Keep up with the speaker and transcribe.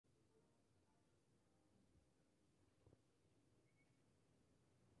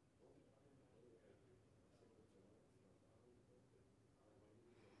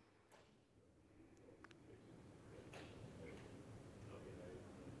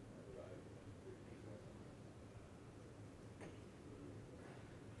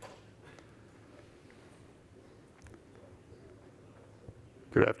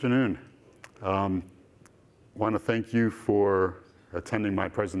Good afternoon. I want to thank you for attending my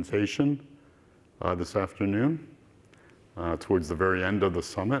presentation this afternoon towards the very end of the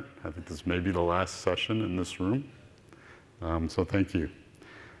summit. I think this may be the last session in this room, so thank you.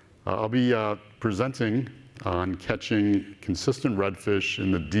 I'll be presenting on catching consistent redfish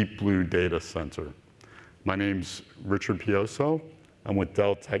in the deep blue data center. My name's Richard Pioso. I'm with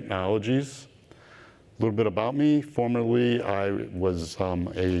Dell Technologies. A little bit about me. Formerly, I was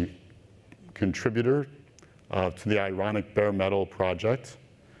a contributor to the Ironic bare metal project,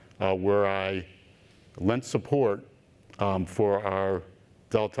 where I lent support for our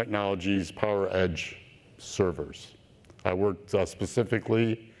Dell Technologies PowerEdge servers. I worked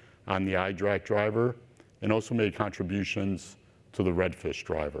specifically on the iDRAC driver and also made contributions to the Redfish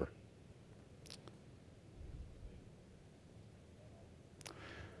driver.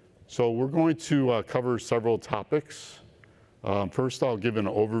 So we're going to cover several topics. First, I'll give an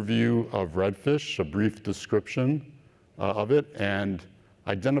overview of Redfish, a brief description of it, and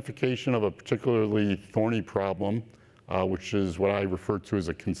identification of a particularly thorny problem, which is what I refer to as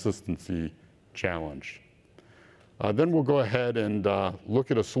a consistency challenge. Then we'll go ahead and look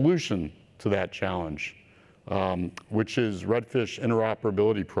at a solution to that challenge, which is Redfish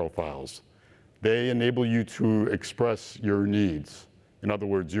interoperability profiles. They enable you to express your needs. In other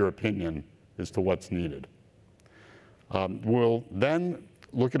words, your opinion as to what's needed. We'll then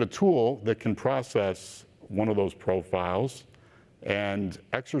look at a tool that can process one of those profiles and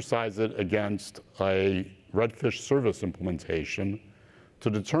exercise it against a Redfish service implementation to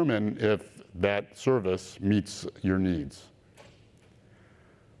determine if that service meets your needs.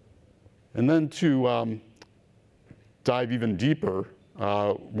 And then to dive even deeper,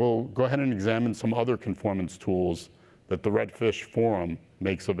 we'll go ahead and examine some other conformance tools that the Redfish forum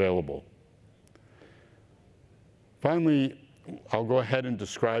makes available. Finally, I'll go ahead and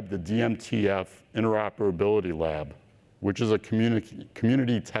describe the DMTF Interoperability Lab, which is a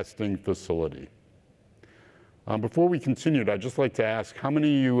community testing facility. Before we continue, I'd just like to ask, how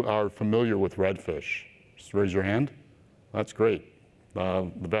many of you are familiar with Redfish? Just raise your hand. That's great,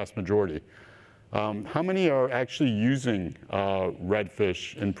 the vast majority. How many are actually using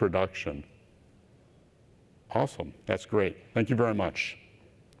Redfish in production? Awesome, that's great. Thank you very much.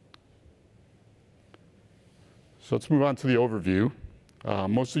 So let's move on to the overview.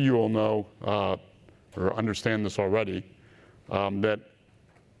 Most of you will know or understand this already, that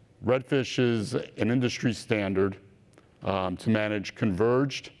Redfish is an industry standard to manage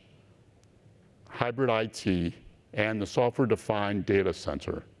converged hybrid IT and the software-defined data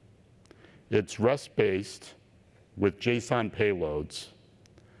center. It's REST-based with JSON payloads.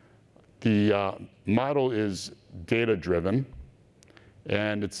 The model is data-driven,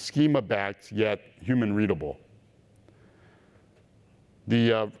 and it's schema-backed yet human-readable.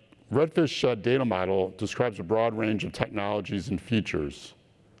 The Redfish data model describes a broad range of technologies and features.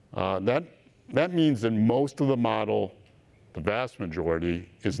 That means that most of the model, the vast majority,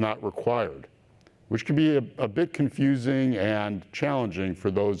 is not required, which can be a bit confusing and challenging for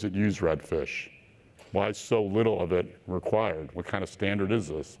those that use Redfish. Why is so little of it required? What kind of standard is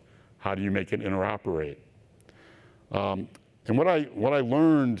this? How do you make it interoperate? And what I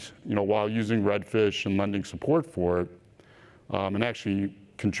learned, while using Redfish and lending support for it, and actually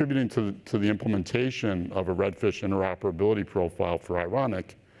contributing to the implementation of a Redfish interoperability profile for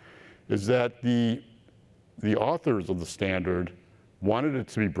Ironic, is that the authors of the standard wanted it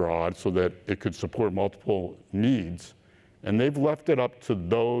to be broad so that it could support multiple needs, and they've left it up to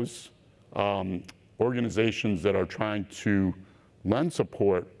those organizations that are trying to lend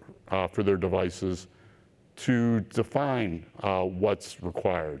support for their devices to define what's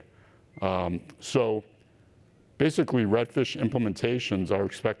required. So basically, Redfish implementations are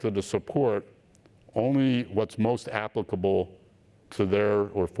expected to support only what's most applicable to their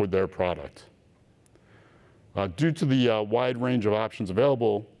or for their product. Due to the wide range of options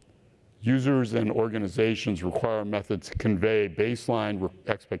available, users and organizations require a method to convey baseline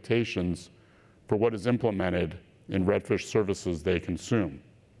expectations for what is implemented in Redfish services they consume.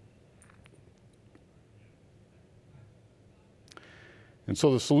 And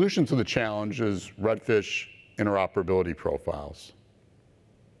so the solution to the challenge is Redfish interoperability profiles.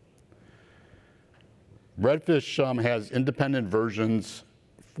 Redfish has independent versions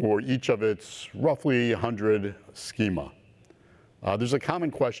for each of its roughly 100 schema. There's a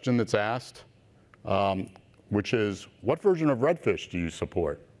common question that's asked, which is, what version of Redfish do you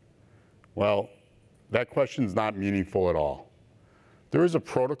support? Well, that question's not meaningful at all. There is a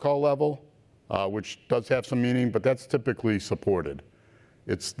protocol level, which does have some meaning, but that's typically supported.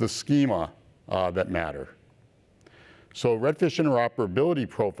 It's the schema that matter. So Redfish interoperability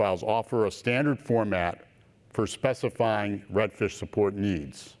profiles offer a standard format for specifying Redfish support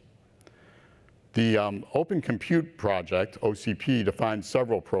needs. The Open Compute project, OCP, defines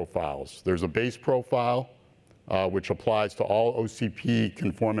several profiles. There's a base profile, which applies to all OCP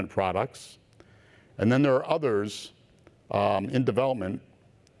conformant products. And then there are others in development.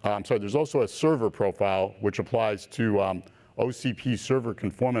 There's also a server profile, which applies to OCP server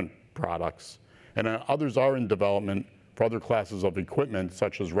conformant products. And others are in development for other classes of equipment,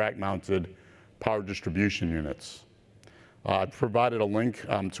 such as rack-mounted power distribution units. I've provided a link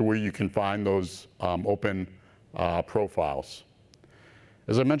to where you can find those open profiles.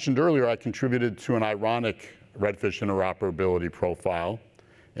 As I mentioned earlier, I contributed to an ironic Redfish interoperability profile,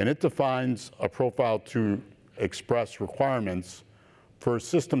 and it defines a profile to express requirements for a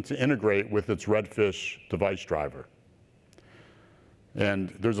system to integrate with its Redfish device driver. And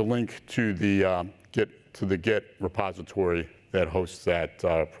there's a link to the Git repository that hosts that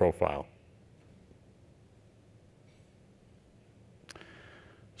profile.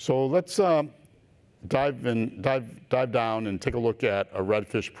 So let's dive down and take a look at a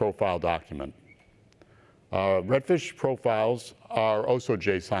Redfish profile document. Redfish profiles are also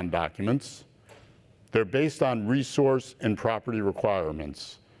JSON documents. They're based on resource and property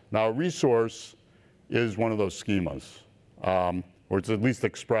requirements. Now, a resource is one of those schemas, or it's at least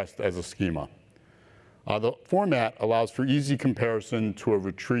expressed as a schema. The format allows for easy comparison to a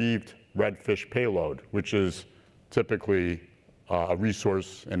retrieved Redfish payload, which is typically a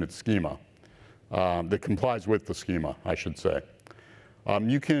resource in its schema that complies with the schema, I should say.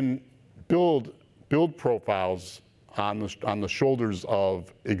 You can build profiles on the shoulders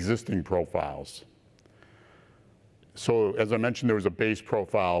of existing profiles. So as I mentioned, there was a base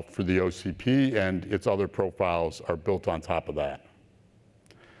profile for the OCP, and its other profiles are built on top of that.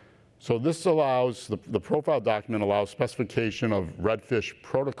 So this allows, the profile document allows specification of Redfish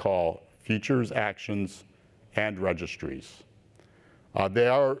protocol features, actions, and registries. A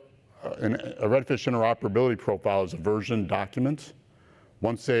Redfish interoperability profile is a version document.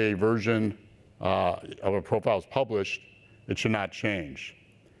 Once a version of a profile is published, it should not change.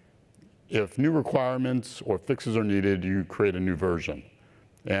 If new requirements or fixes are needed, you create a new version.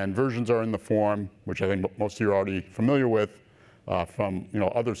 And versions are in the form, which I think most of you are already familiar with from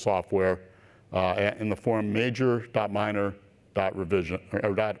other software, in the form major.minor.revision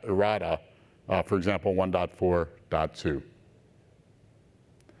or .errata, for example, 1.4.2.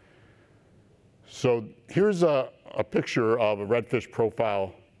 So here's a picture of a Redfish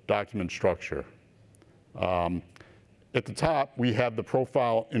profile document structure. At the top, we have the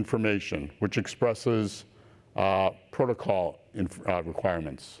profile information, which expresses protocol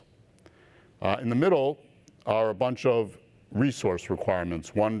requirements. In the middle are a bunch of resource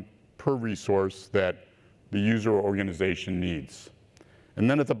requirements, one per resource that the user or organization needs. And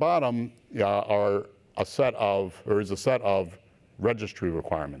then at the bottom is a set of registry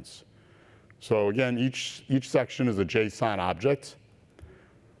requirements. So again, each section is a JSON object.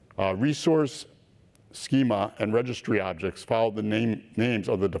 Resource, schema, and registry objects follow the names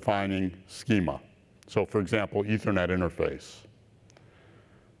of the defining schema. So for example, Ethernet interface,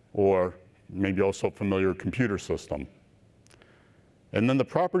 or maybe also familiar computer system. And then the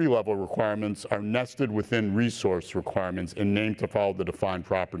property level requirements are nested within resource requirements and named to follow the defined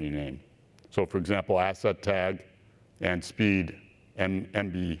property name. So for example, asset tag and speed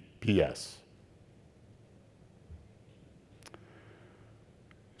MBPS.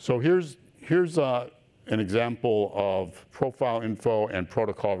 So here's an example of profile info and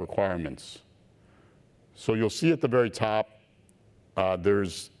protocol requirements. So you'll see at the very top,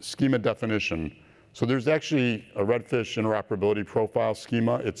 there's schema definition. So there's actually a Redfish interoperability profile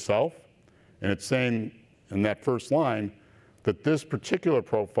schema itself, and it's saying in that first line that this particular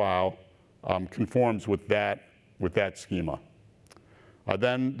profile conforms with that schema.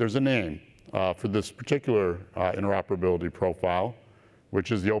 Then there's a name for this particular interoperability profile,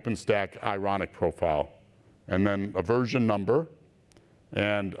 which is the OpenStack ironic profile, and then a version number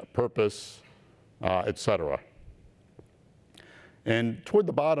and purpose, et cetera. And toward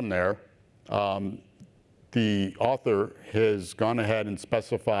the bottom there, the author has gone ahead and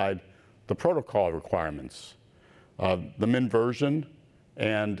specified the protocol requirements, the min version,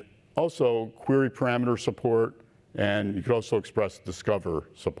 and also query parameter support, and you could also express discover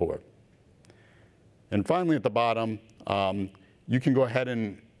support. And finally at the bottom, you can go ahead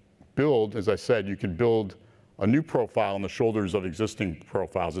and build, as I said, you could build a new profile on the shoulders of existing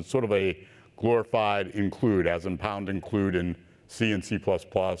profiles. It's sort of a glorified include, as in pound include in C and C++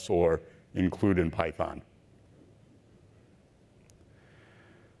 or include in Python.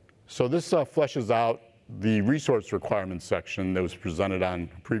 So this fleshes out the resource requirements section that was presented on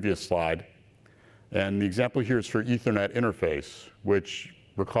a previous slide. And the example here is for Ethernet interface, which,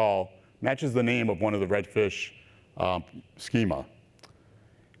 recall, matches the name of one of the Redfish schema.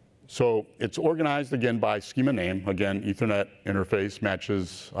 So it's organized, again, by schema name. Again, Ethernet interface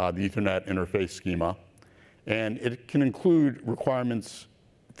matches the Ethernet interface schema. And it can include requirements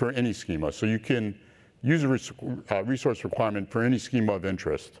for any schema. So you can use a resource requirement for any schema of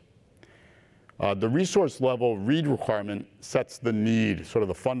interest. The resource level read requirement sets the need, sort of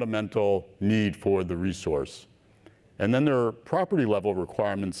the fundamental need for the resource. And then there are property level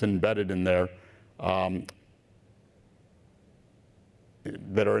requirements embedded in there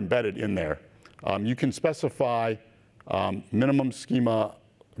that are embedded in there. You can specify minimum schema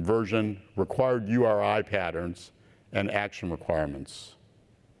version, required URI patterns, and action requirements.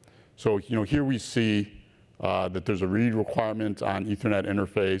 So here we see that there's a read requirement on Ethernet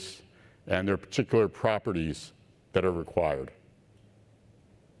interface, and there are particular properties that are required.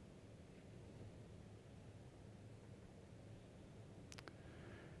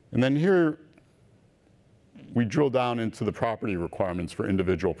 And then here, we drill down into the property requirements for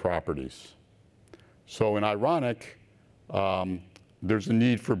individual properties. So in Ironic, there's a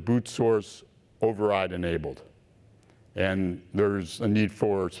need for boot source override enabled. And there's a need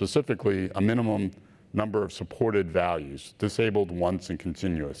for, specifically, a minimum number of supported values, disabled once and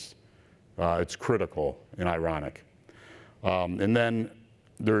continuous. It's critical in Ironic. And then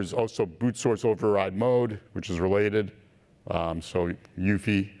there's also boot source override mode, which is related. So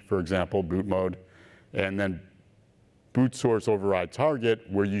UFI, for example, boot mode. And then boot source override target,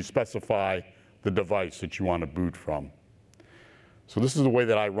 where you specify the device that you want to boot from. So this is the way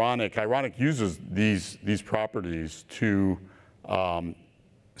that Ironic uses these properties to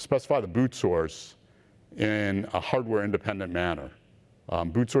specify the boot source in a hardware independent manner.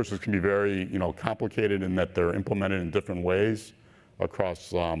 Boot sources can be very complicated in that they're implemented in different ways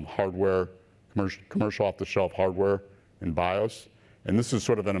across hardware, commercial off-the-shelf hardware in BIOS. And this is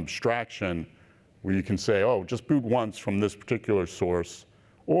sort of an abstraction where you can say, oh, just boot once from this particular source,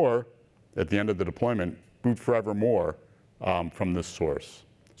 or at the end of the deployment, boot forevermore from this source.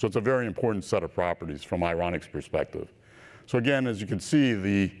 So it's a very important set of properties from Ironic's perspective. So again, as you can see,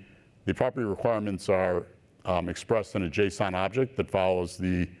 the property requirements are expressed in a JSON object that follows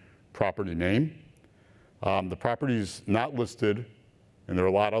the property name. The properties not listed, and there are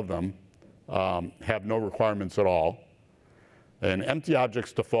a lot of them, have no requirements at all. And empty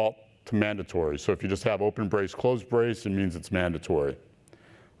objects default to mandatory. So if you just have open brace, closed brace, it means it's mandatory.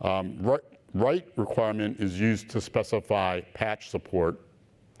 Write requirement is used to specify patch support.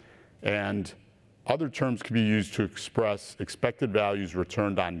 And other terms can be used to express expected values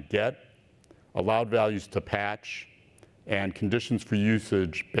returned on get, allowed values to patch, and conditions for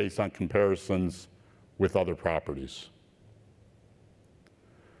usage based on comparisons with other properties.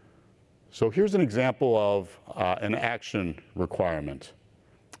 So here's an example of an action requirement.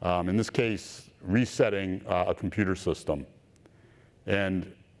 In this case, resetting a computer system.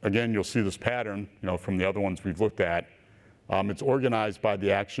 And again, you'll see this pattern from the other ones we've looked at. It's organized by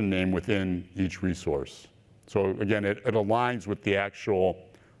the action name within each resource. So again, it aligns with the actual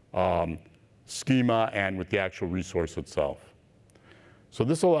schema and with the actual resource itself. So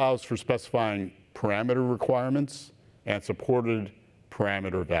this allows for specifying parameter requirements and supported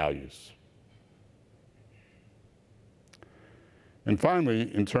parameter values. And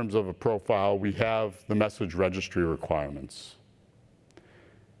finally, in terms of a profile, we have the message registry requirements.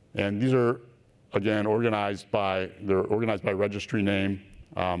 And these are, again, organized by registry name.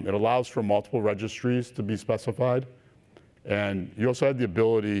 It allows for multiple registries to be specified. And you also have the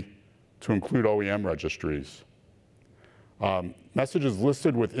ability to include OEM registries. Messages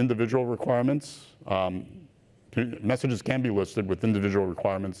listed with individual requirements. Messages can be listed with individual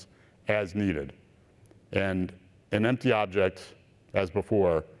requirements as needed. And an empty object, as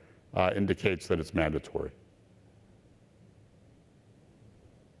before, indicates that it's mandatory.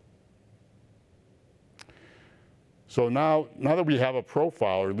 So now that we have a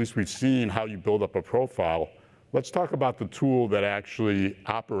profile, or at least we've seen how you build up a profile, let's talk about the tool that actually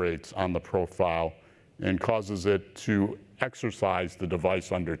operates on the profile and causes it to exercise the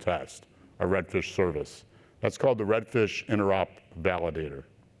device under test, a Redfish service. That's called the Redfish interop validator.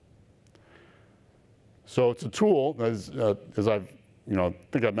 So it's a tool, as I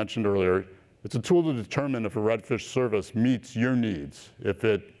think I mentioned earlier, it's a tool to determine if a Redfish service meets your needs, if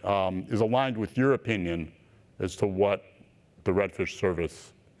it is aligned with your opinion as to what the Redfish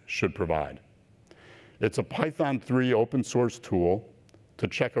service should provide. It's a Python 3 open source tool to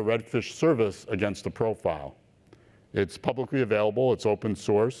check a Redfish service against a profile. It's publicly available, it's open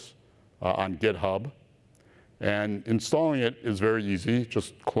source on GitHub, And installing it is very easy.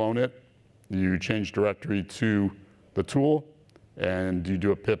 Just clone it. You change directory to the tool, and you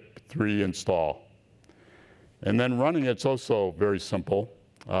do a pip3 install. And then running it's also very simple.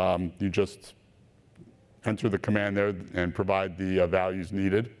 You just enter the command there and provide the values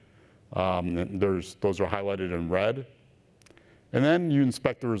needed. Those are highlighted in red. And then you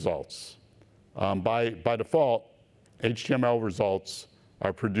inspect the results. By default, HTML results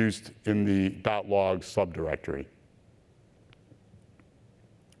are produced in the .log subdirectory.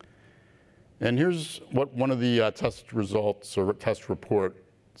 And here's what one of the test results or test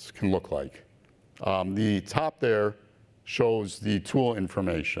reports can look like. The top there shows the tool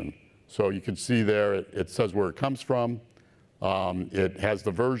information. So you can see there it says where it comes from. It has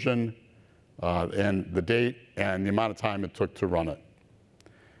the version and the date and the amount of time it took to run it.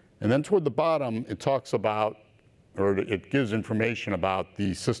 And then toward the bottom, it talks about, or it gives information about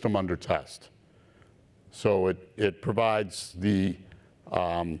the system under test. So it provides the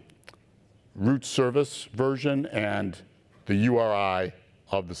root service version and the URI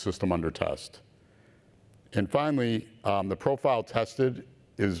of the system under test. And finally, the profile tested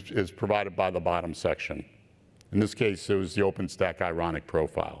is provided by the bottom section. In this case, it was the OpenStack Ironic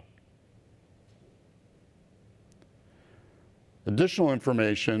profile. Additional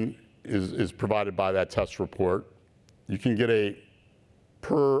information is provided by that test report. You can get a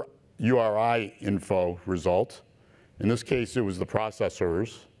per URI info result. In this case, it was the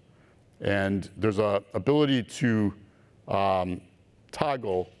processors. And there's an ability to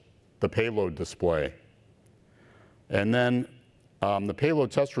toggle the payload display. And then the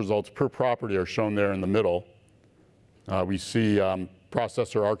payload test results per property are shown there in the middle. We see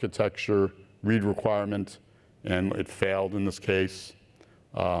processor architecture, read requirement, and it failed in this case.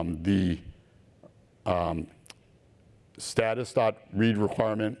 The status.read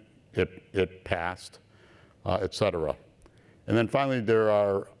requirement, it passed, et cetera. And then finally, there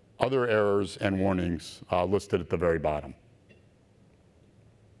are other errors and warnings listed at the very bottom.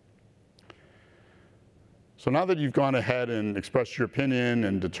 So now that you've gone ahead and expressed your opinion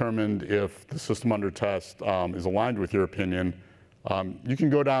and determined if the system under test is aligned with your opinion, you can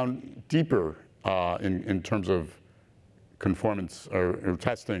go down deeper in terms of conformance or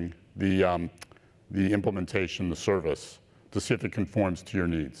testing the implementation, the service, to see if it conforms to your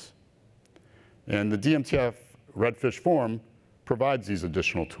needs. And the DMTF Redfish form provides these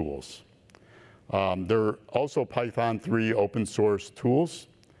additional tools. There are also Python 3 open source tools.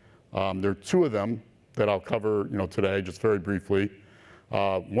 There are two of them that I'll cover today just very briefly.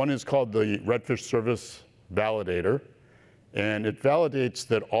 One is called the Redfish Service Validator, and it validates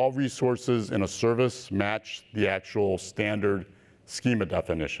that all resources in a service match the actual standard schema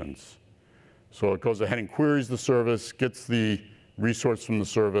definitions. So it goes ahead and queries the service, gets the resource from the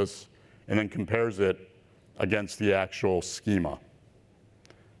service, and then compares it against the actual schema.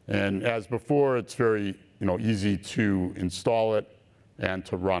 And as before, it's very easy to install it and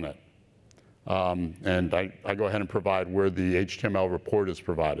to run it. And I go ahead and provide where the HTML report is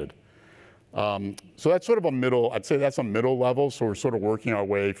provided. So that's sort of a middle, I'd say that's a middle level. So we're sort of working our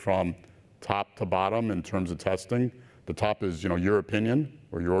way from top to bottom in terms of testing. The top is your opinion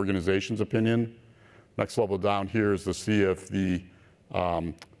or your organization's opinion. Next level down here is to see if the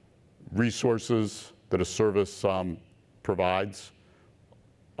resources that a service provides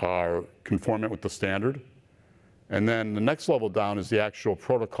are conformant with the standard. And then the next level down is the actual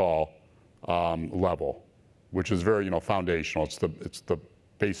protocol level, which is very foundational. It's the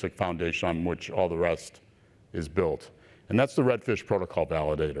basic foundation on which all the rest is built. And that's the Redfish protocol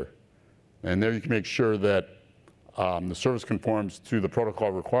validator. And there you can make sure that the service conforms to the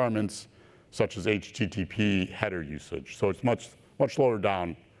protocol requirements, such as HTTP header usage. So it's much lower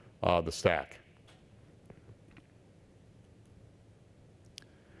down the stack.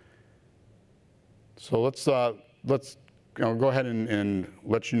 So let's go ahead and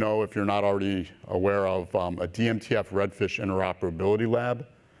let you know, if you're not already aware of, a DMTF Redfish interoperability lab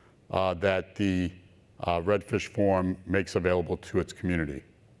that the Redfish forum makes available to its community.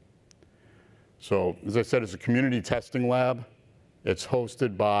 So as I said, it's a community testing lab. It's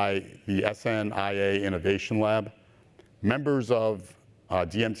hosted by the SNIA Innovation Lab. Members of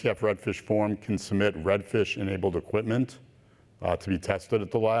DMTF Redfish forum can submit Redfish-enabled equipment to be tested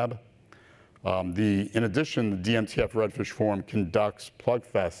at the lab. In addition, the DMTF Redfish forum conducts plug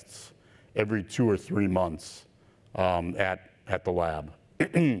fests every 2 or 3 months at the lab.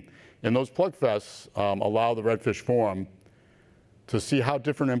 And those plug fests allow the Redfish forum to see how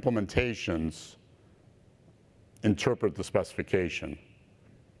different implementations interpret the specification.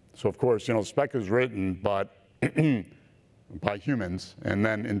 So of course, the spec is written, but by humans and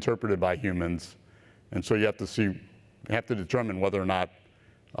then interpreted by humans. And so you have to determine whether or not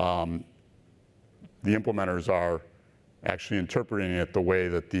the implementers are actually interpreting it the way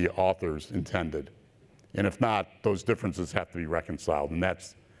that the authors intended. And if not, those differences have to be reconciled. And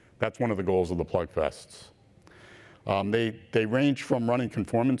that's one of the goals of the plug fests. They range from running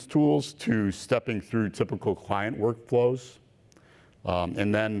conformance tools to stepping through typical client workflows.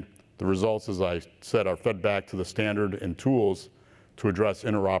 And then the results, as I said, are fed back to the standard and tools to address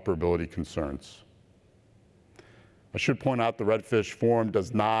interoperability concerns. I should point out the Redfish forum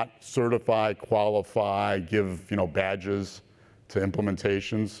does not certify, qualify, give badges to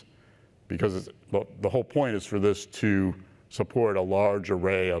implementations, because the whole point is for this to support a large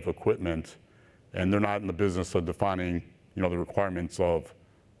array of equipment, and they're not in the business of defining the requirements of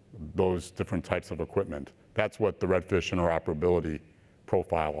those different types of equipment. That's what the Redfish interoperability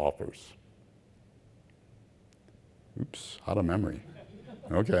profile offers. Oops, out of memory.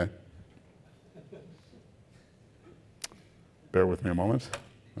 Okay. Bear with me a moment.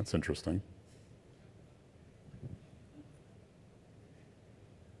 That's interesting.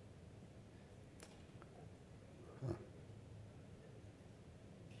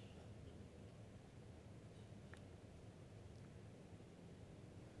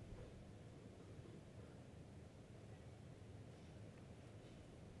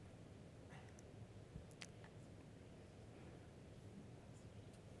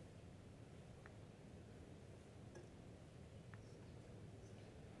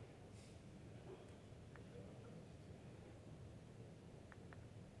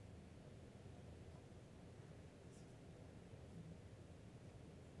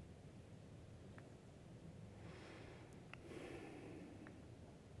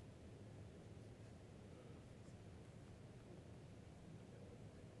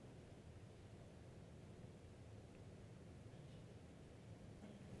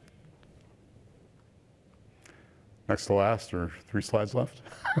 Next to last, or 3 slides left.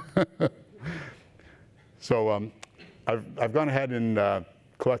 So I've gone ahead and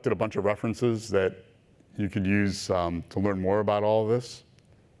collected a bunch of references that you could use to learn more about all of this.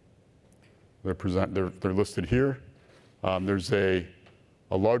 They're listed here. There's a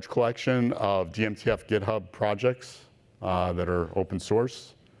large collection of DMTF GitHub projects that are open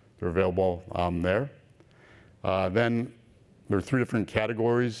source. They're available there. Then there are 3 different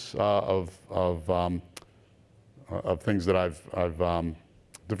categories of things that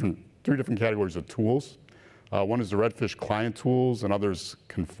 3 different categories of tools. One is the Redfish client tools, and others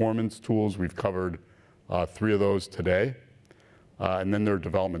conformance tools. We've covered 3 of those today. And then there are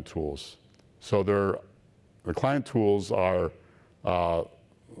development tools. So the client tools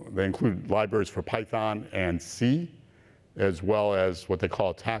they include libraries for Python and C, as well as what they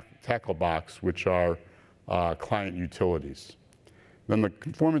call tackle box, which are client utilities. Then the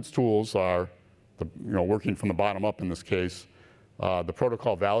conformance tools are working from the bottom up in this case, the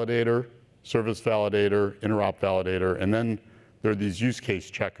protocol validator, service validator, interop validator, and then there are these use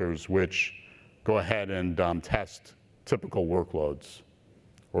case checkers which go ahead and test typical workloads,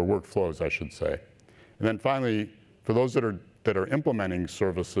 or workflows, I should say. And then finally, for those that are implementing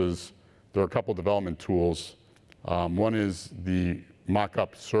services, there are a couple development tools. One is the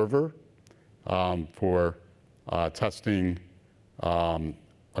mock-up server for testing a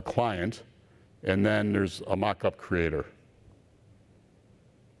client. And then there's a mock-up creator.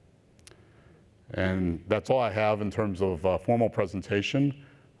 And that's all I have in terms of formal presentation.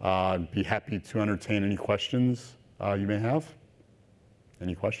 I'd be happy to entertain any questions you may have.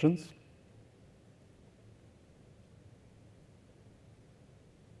 Any questions?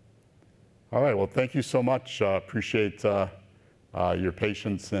 All right, well, thank you so much. Appreciate your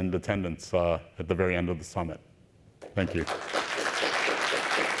patience and attendance at the very end of the summit. Thank you.